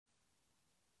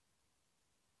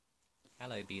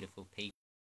Hello, beautiful people.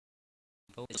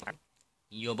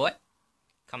 Your boy,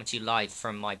 coming to you live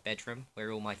from my bedroom,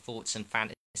 where all my thoughts and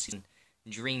fantasies and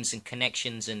dreams and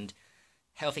connections and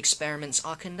health experiments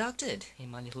are conducted in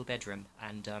my little bedroom,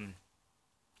 and a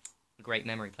great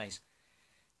memory place.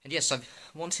 And yes, I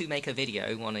want to make a video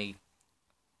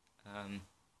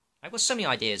I've got so many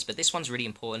ideas, but this one's really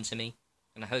important to me,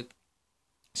 and I hope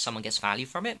someone gets value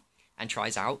from it and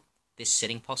tries out this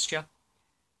sitting posture.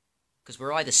 Because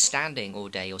we're either standing all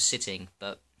day or sitting,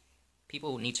 but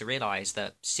people need to realize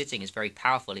that sitting is very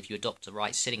powerful if you adopt the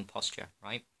right sitting posture,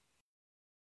 right?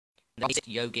 There's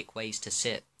yogic ways to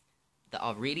sit that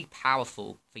are really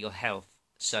powerful for your health.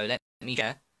 So let me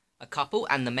share a couple,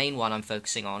 and the main one I'm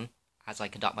focusing on as I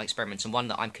conduct my experiments, and one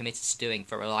that I'm committed to doing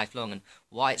for a lifelong, and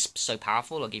why it's so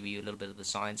powerful. I'll give you a little bit of the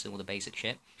science and all the basic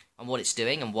shit, and what it's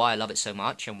doing, and why I love it so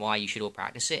much, and why you should all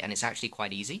practice it. And it's actually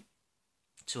quite easy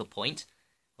to a point.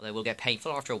 Although it will get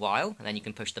painful after a while, and then you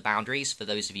can push the boundaries for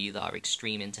those of you that are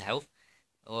extreme into health.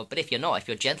 But if you're not, if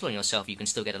you're gentle on yourself, you can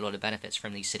still get a lot of benefits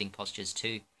from these sitting postures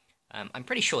too. I'm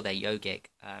pretty sure they're yogic,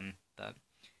 but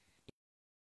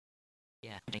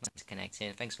yeah, thanks for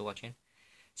connecting. Thanks for watching.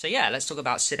 So yeah, let's talk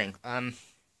about sitting.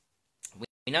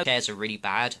 We know chairs are really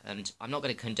bad, and I'm not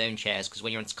going to condone chairs, because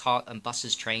when you're on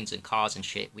buses, trains, and cars and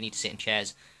shit, we need to sit in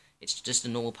chairs. It's just a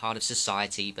normal part of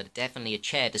society, but definitely a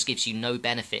chair just gives you no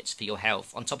benefits for your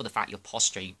health. On top of the fact your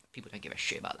posture, people don't give a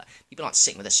shit about that. People aren't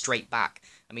sitting with a straight back.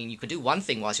 I mean, you can do one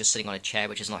thing whilst you're sitting on a chair,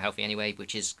 which is not healthy anyway,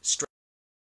 which is stretch.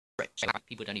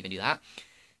 People don't even do that.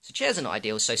 So chairs are not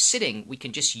ideal. So sitting, we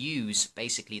can just use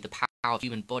basically the power of the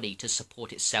human body to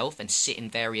support itself and sit in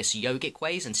various yogic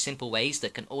ways and simple ways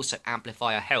that can also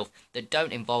amplify our health, that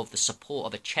don't involve the support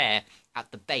of a chair at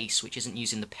the base, which isn't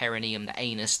using the perineum, the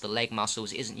anus, the leg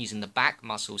muscles, isn't using the back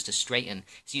muscles to straighten.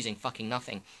 It's using fucking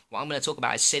nothing. What I'm going to talk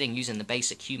about is sitting using the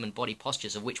basic human body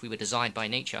postures of which we were designed by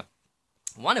nature.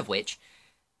 One of which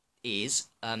is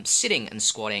sitting and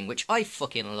squatting, which I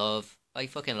fucking love. I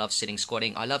fucking love sitting,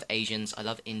 squatting. I love Asians. I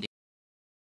love Indians.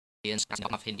 I'm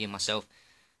half Indian myself,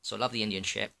 so I love the Indian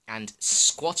shit. And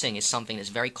squatting is something that's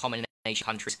very common in Asian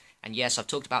countries. And yes, I've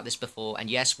talked about this before. And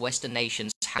yes, Western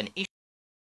nations have an issue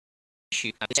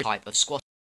with this type of squat,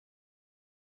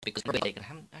 because I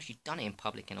haven't actually done it in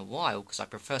public in a while, because I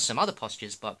prefer some other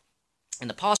postures. But in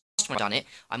the past when I've done it,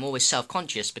 I'm always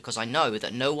self-conscious, because I know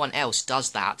that no one else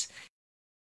does that.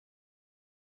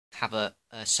 Have a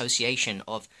association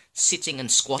of sitting and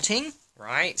squatting,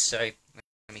 right? So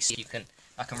let me see if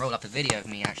I can roll up a video of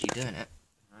me actually doing it.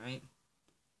 Right?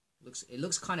 It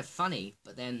looks kind of funny,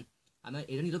 but then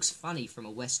it only looks funny from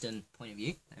a Western point of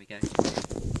view. There we go.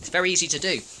 It's very easy to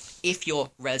do if you're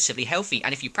relatively healthy,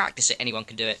 and if you practice it, anyone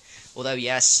can do it. Although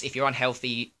yes, if you're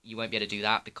unhealthy, you won't be able to do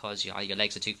that because your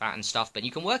legs are too fat and stuff. But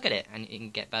you can work at it, and it can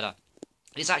get better.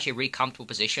 It's actually a really comfortable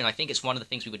position. I think it's one of the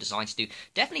things we were designed to do.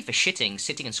 Definitely for shitting,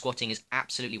 sitting and squatting is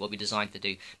absolutely what we're designed to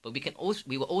do. But we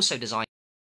were also designed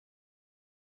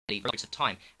for lots of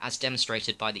time, as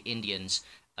demonstrated by the Indians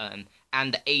and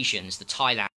the Asians, the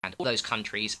Thailand, all those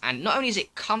countries. And not only is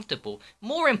it comfortable,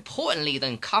 more importantly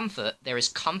than comfort, there is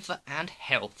comfort and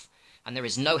health. And there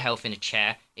is no health in a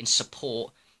chair, in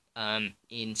support.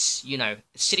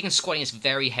 Sitting and squatting is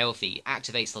very healthy. It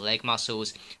activates the leg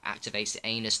muscles, activates the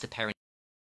anus, the perineum,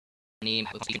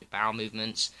 bowel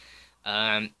movements.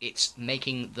 It's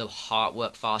making the heart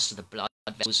work faster, the blood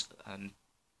vessels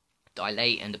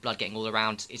dilate, and the blood getting all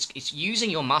around. It's using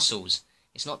your muscles.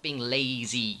 It's not being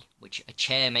lazy, which a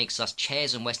chair makes us.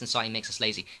 Chairs in Western society makes us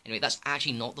lazy. Anyway, that's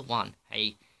actually not the one.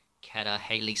 Hey, Keda.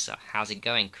 Hey, Lisa. How's it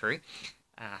going, crew?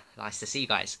 Nice to see you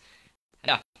guys.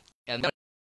 Yeah. The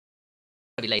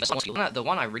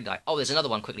one I really like. Oh, there's another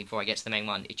one quickly before I get to the main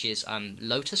one, which is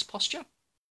lotus posture.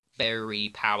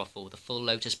 Very powerful, the full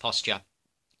lotus posture.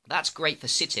 That's great for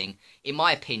sitting, in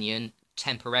my opinion,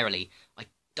 temporarily. I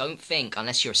don't think,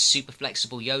 unless you're a super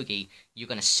flexible yogi, you're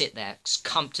going to sit there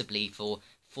comfortably for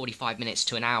 45 minutes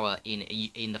to an hour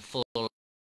in the full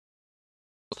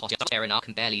posture. Fair enough, I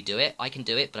can barely do it. I can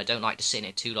do it, but I don't like to sit in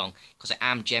it too long, because I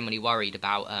am generally worried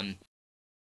about and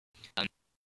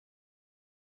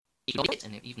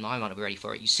even I might not be ready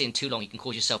for it. You sit in too long, you can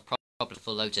cause yourself problems.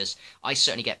 Full lotus. I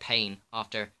certainly get pain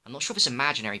after. I'm not sure if it's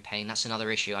imaginary pain. That's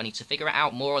another issue. I need to figure it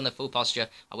out more on the full posture.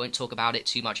 I won't talk about it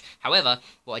too much. However,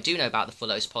 what I do know about the full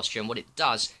lotus posture and what it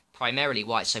does, primarily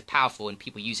why it's so powerful, and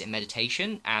people use it in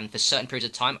meditation, and for certain periods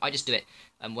of time, I just do it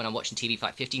when I'm watching TV for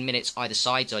like 15 minutes either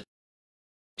side. So I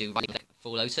do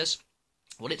full lotus.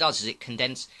 What it does is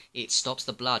it stops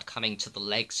the blood coming to the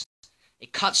legs.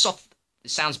 It cuts off. It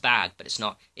sounds bad, but it's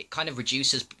not. It kind of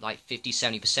reduces like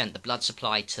 50-70% the blood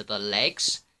supply to the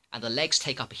legs and the legs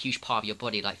take up a huge part of your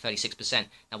body, like 36%.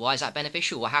 Now, why is that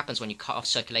beneficial? What happens when you cut off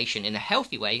circulation in a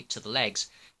healthy way to the legs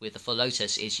with the full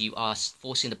lotus is you are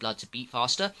forcing the blood to beat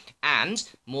faster, and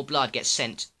more blood gets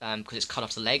sent, because it's cut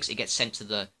off the legs, it gets sent to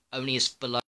the, only as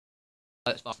below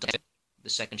the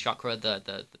second chakra,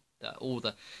 all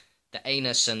the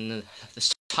anus and the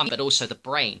stomach, but also the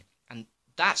brain. And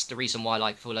that's the reason why I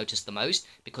like full lotus the most,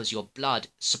 because your blood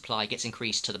supply gets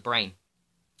increased to the brain.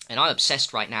 And I'm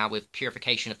obsessed right now with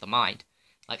purification of the mind.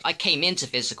 Like, I came into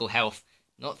physical health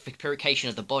not for purification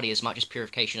of the body as much as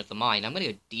purification of the mind. I'm going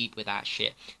to go deep with that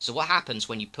shit. So what happens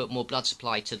when you put more blood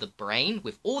supply to the brain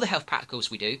with all the health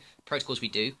protocols we do,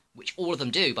 which all of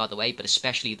them do, by the way, but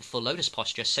especially the full lotus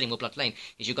posture, setting more blood lane,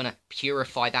 is you're going to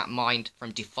purify that mind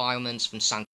from defilements, from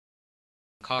sankhara,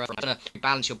 you're going to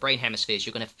balance your brain hemispheres.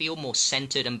 You're going to feel more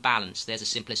centered and balanced. There's a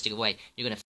simplistic way. You're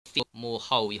going to feel more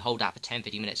whole. You hold that for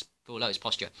 10-15 minutes, full lotus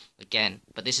posture again.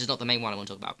 But this is not the main one I want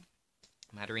to talk about.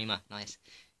 Madhurima, nice.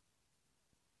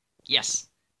 Yes,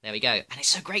 there we go. And it's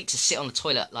so great to sit on the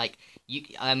toilet. Like, you,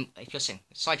 if you're sitting,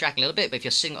 sidetracking a little bit, but if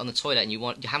you're sitting on the toilet and you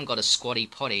haven't got a squatty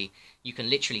potty, you can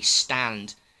literally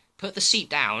stand, put the seat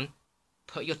down,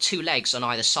 put your 2 legs on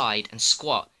either side and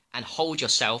squat and hold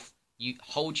yourself. You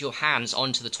hold your hands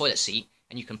onto the toilet seat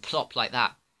and you can plop like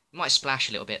that. You might splash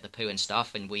a little bit, the poo and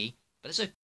stuff and wee, but it's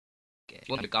okay. If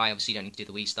you're a guy, obviously you don't need to do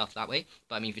the wee stuff that way.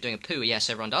 But I mean, if you're doing a poo, yes,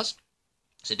 everyone does.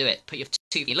 So do it. Put your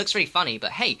 2 feet. It looks really funny,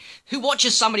 but hey, who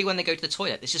watches somebody when they go to the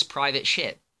toilet? This is private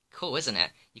shit. Cool, isn't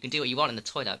it? You can do what you want in the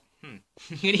toilet. You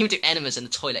can even do enemas in the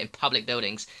toilet in public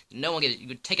buildings. No one gives. You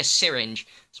could take a syringe.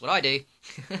 That's what I do.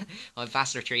 On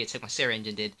Vassar Tree, I took my syringe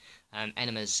and did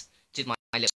enemas. Did my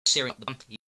little syringe.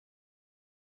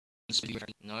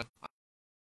 No.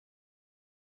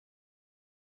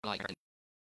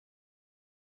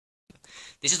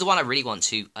 This is the one I really want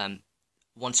to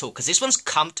talk, because this one's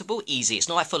comfortable, easy. It's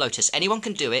not like full lotus. Anyone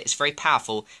can do it. It's very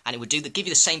powerful, and it would give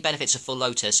you the same benefits of full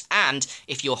lotus. And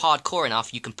if you're hardcore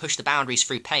enough, you can push the boundaries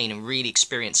through pain and really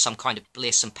experience some kind of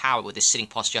bliss and power with this sitting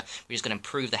posture, which is going to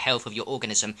improve the health of your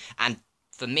organism. And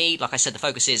for me, like I said, the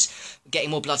focus is getting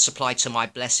more blood supply to my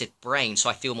blessed brain, so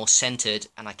I feel more centered,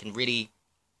 and I can really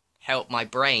help my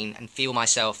brain and feel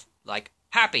myself like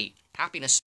happy.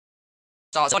 Happiness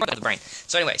starts with the brain.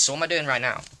 So anyway, so what am I doing right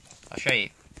now? I'll show you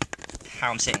how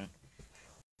I'm sitting.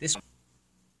 This one.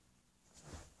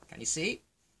 Can you see?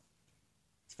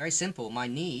 It's very simple. My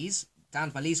knees, down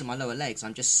to my knees and my lower legs,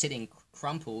 I'm just sitting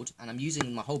crumpled, and I'm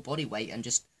using my whole body weight and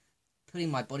just putting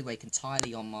my body weight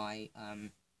entirely on my,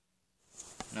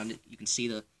 you can see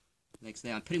the legs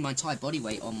there. I'm putting my entire body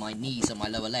weight on my knees and my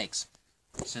lower legs.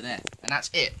 So there. And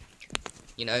that's it.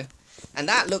 You know? And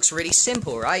that looks really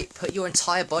simple, right? Put your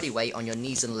entire body weight on your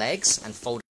knees and legs and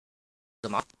fold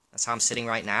them up. That's how I'm sitting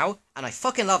right now. And I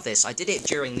fucking love this. I did it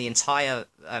during the entire,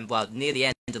 near the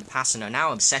end of the Vipassana. Now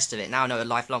I'm obsessed with it. Now I know a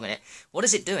lifelong in it. What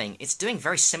is it doing? It's doing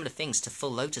very similar things to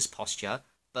full lotus posture,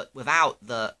 but without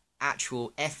the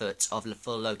actual effort of the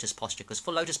full lotus posture. Because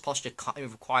full lotus posture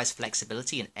requires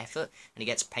flexibility and effort, and it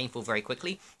gets painful very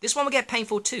quickly. This one will get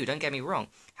painful too, don't get me wrong.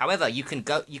 However, you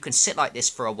can sit like this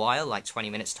for a while, like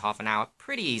 20 minutes to half an hour.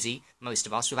 Pretty easy, most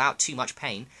of us, without too much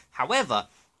pain. However,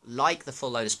 like the full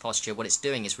lotus posture, what it's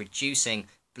doing is reducing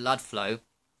blood flow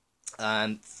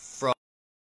from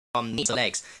knees to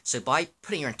legs. So by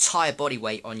putting your entire body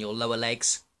weight on your lower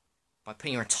legs, by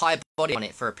putting your entire body on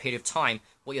it for a period of time,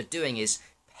 what you're doing is,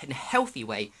 in a healthy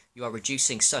way, you are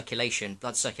reducing circulation,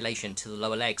 blood circulation to the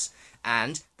lower legs.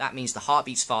 And that means the heart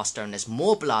beats faster and there's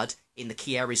more blood in the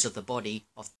key areas of the body,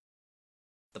 of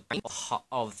the brain,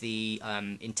 of the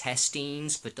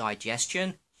intestines, for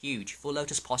digestion. Huge. Full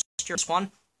lotus posture, this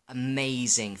one.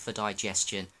 Amazing for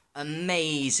digestion.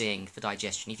 Amazing for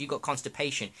digestion. If you've got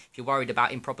constipation, if you're worried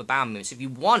about improper bowel movements, if you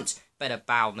want better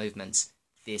bowel movements,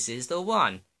 this is the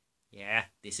one. Yeah,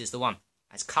 this is the one.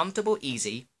 It's comfortable,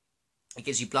 easy. It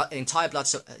gives you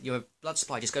your blood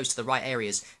supply just goes to the right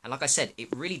areas. And like I said, it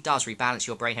really does rebalance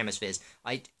your brain hemispheres.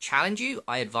 I challenge you,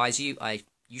 I advise you,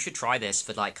 you should try this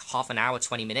for like half an hour,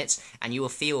 20 minutes, and you will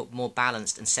feel more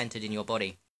balanced and centered in your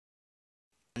body.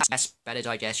 That's better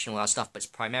digestion, all that stuff, but it's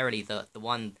primarily the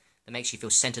one that makes you feel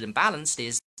centered and balanced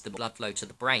is the blood flow to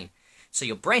the brain. So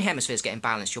your brain hemisphere is getting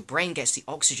balanced. Your brain gets the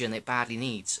oxygen it badly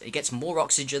needs. It gets more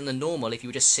oxygen than normal if you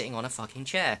were just sitting on a fucking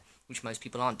chair, which most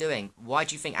people aren't doing. Why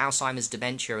do you think Alzheimer's,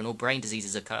 dementia, and all brain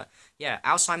diseases occur? Yeah,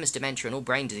 Alzheimer's, dementia, and all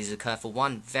brain diseases occur for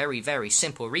one very, very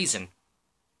simple reason.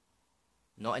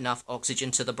 Not enough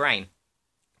oxygen to the brain.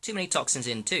 Too many toxins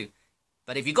in too.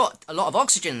 But if you've got a lot of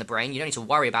oxygen in the brain, you don't need to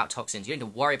worry about toxins. You don't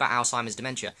need to worry about Alzheimer's,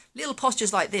 dementia. Little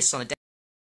postures like this on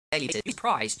a Be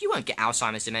surprised. You won't get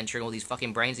Alzheimer's, dementia, and all these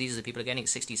fucking brain diseases that people are getting at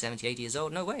 60, 70, 80 years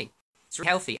old. No way. It's really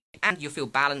healthy. And you'll feel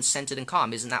balanced, centered, and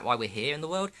calm. Isn't that why we're here in the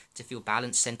world? To feel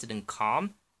balanced, centered, and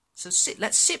calm? So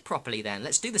let's sit properly then.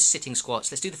 Let's do the sitting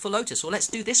squats. Let's do the full lotus. Or let's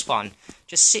do this one.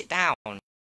 Just sit down.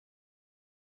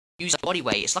 Use body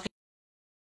weight. It's like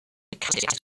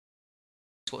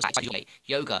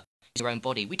yoga. Your own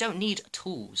body. We don't need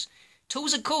tools.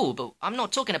 Tools are cool, but I'm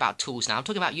not talking about tools now. I'm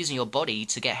talking about using your body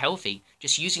to get healthy.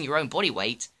 Just using your own body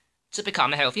weight to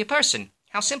become a healthier person.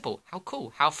 How simple. How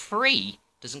cool. How free.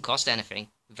 Doesn't cost anything.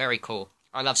 Very cool.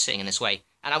 I love sitting in this way.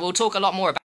 And I will talk a lot more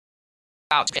about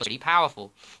it. It's pretty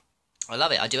powerful. I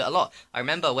love it. I do it a lot. I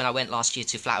remember when I went last year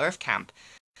to Flat Earth Camp,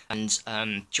 and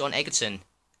John Egerton,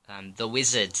 the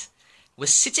wizard,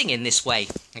 was sitting in this way.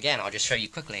 Again, I'll just show you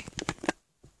quickly.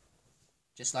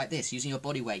 Just like this, using your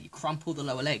body weight. You crumple the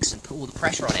lower legs and put all the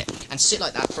pressure on it, and sit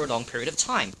like that for a long period of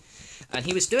time. And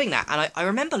he was doing that, and I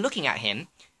remember looking at him,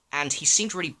 and he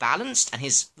seemed really balanced, and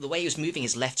the way he was moving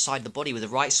his left side of the body with the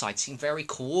right side seemed very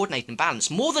coordinated and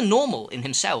balanced, more than normal in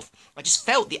himself. I just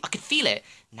felt I could feel it.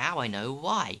 Now I know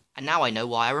why. And now I know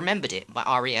why I remembered it. My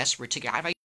RES, reticular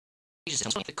activating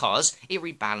system, because it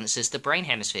rebalances the brain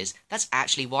hemispheres. That's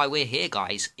actually why we're here,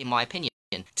 guys, in my opinion.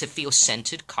 To feel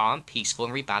centered, calm, peaceful,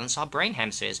 and rebalance our brain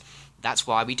hemispheres. That's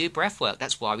why we do breath work.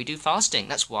 That's why we do fasting.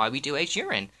 That's why we do aged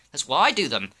urine. That's why I do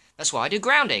them. That's why I do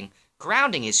grounding.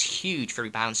 Grounding is huge for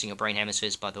rebalancing your brain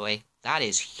hemispheres, by the way. That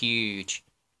is huge.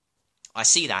 I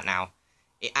see that now.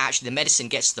 It actually, the medicine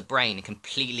gets to the brain and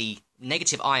completely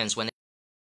negative ions when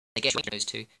they get those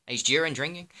two. Aged urine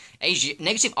drinking.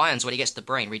 Negative ions when it gets to the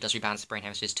brain really does rebalance the brain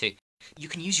hemispheres too. You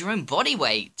can use your own body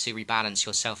weight to rebalance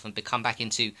yourself and come back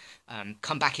into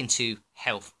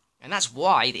health. And that's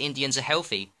why the Indians are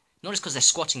healthy. Not just because they're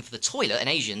squatting for the toilet, and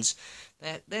Asians,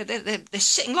 they're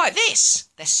sitting like this.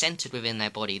 They're centered within their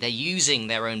body. They're using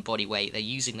their own body weight. They're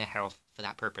using their health for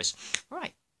that purpose.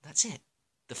 Right, that's it.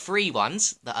 The free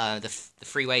ones, the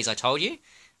free ways I told you,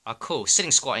 are cool.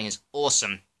 Sitting squatting is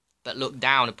awesome, but looked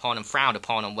down upon and frowned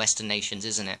upon on Western nations,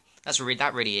 isn't it?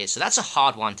 That really is. So that's a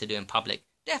hard one to do in public.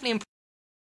 Definitely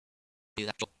do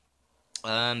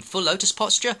that. Full lotus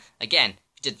posture. Again,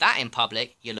 if you did that in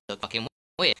public, you look fucking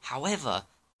weird. However,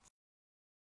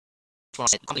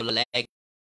 leg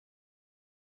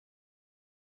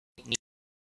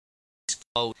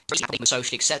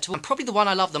socially acceptable, and probably the one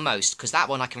I love the most, because that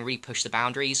one I can really push the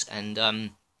boundaries, and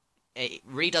it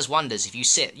really does wonders. If you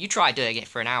sit, you try doing it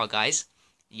for an hour, guys.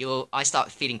 I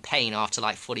start feeling pain after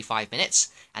like 45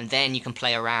 minutes, and then you can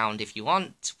play around if you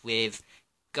want with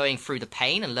going through the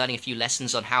pain and learning a few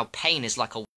lessons on how pain is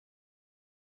like a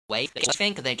wave, I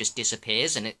think, and then it just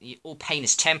disappears, and all pain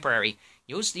is temporary.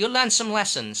 You'll learn some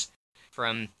lessons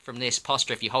from this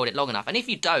posture if you hold it long enough. And if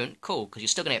you don't, cool, because you're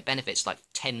still going to get benefits like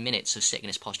 10 minutes of sitting in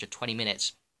this posture, 20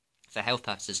 minutes for health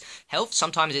purposes. Health,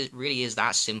 sometimes it really is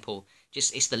that simple.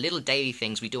 Just it's the little daily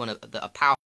things we do that are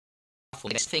powerful.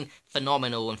 Thing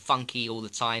phenomenal and funky all the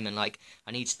time, and like,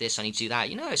 I need this, I need to do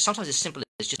that. Sometimes it's simple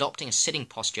as just adopting a sitting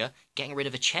posture, getting rid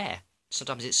of a chair.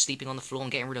 Sometimes it's sleeping on the floor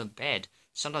and getting rid of a bed.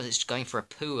 Sometimes it's going for a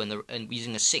poo and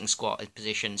using a sitting squat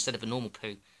position instead of a normal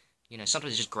poo.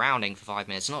 Sometimes it's just grounding for 5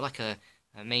 minutes. It's not like a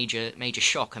major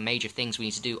shock and major things we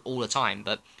need to do all the time,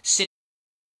 but sitting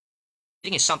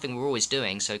is something we're always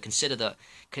doing. So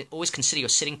always consider your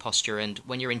sitting posture, and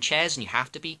when you're in chairs and you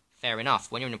have to be, fair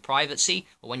enough. When you're in a privacy,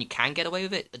 or when you can get away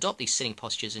with it, adopt these sitting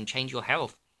postures and change your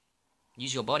health.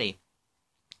 Use your body,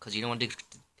 because you don't want to.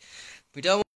 We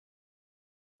don't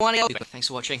want to. Thanks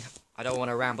for watching. I don't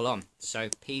want to ramble on. So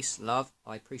peace, love.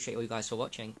 I appreciate all you guys for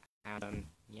watching, and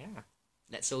yeah,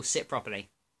 let's all sit properly.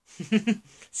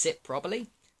 Sit properly.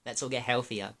 Let's all get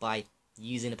healthier by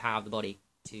using the power of the body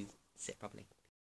to sit properly.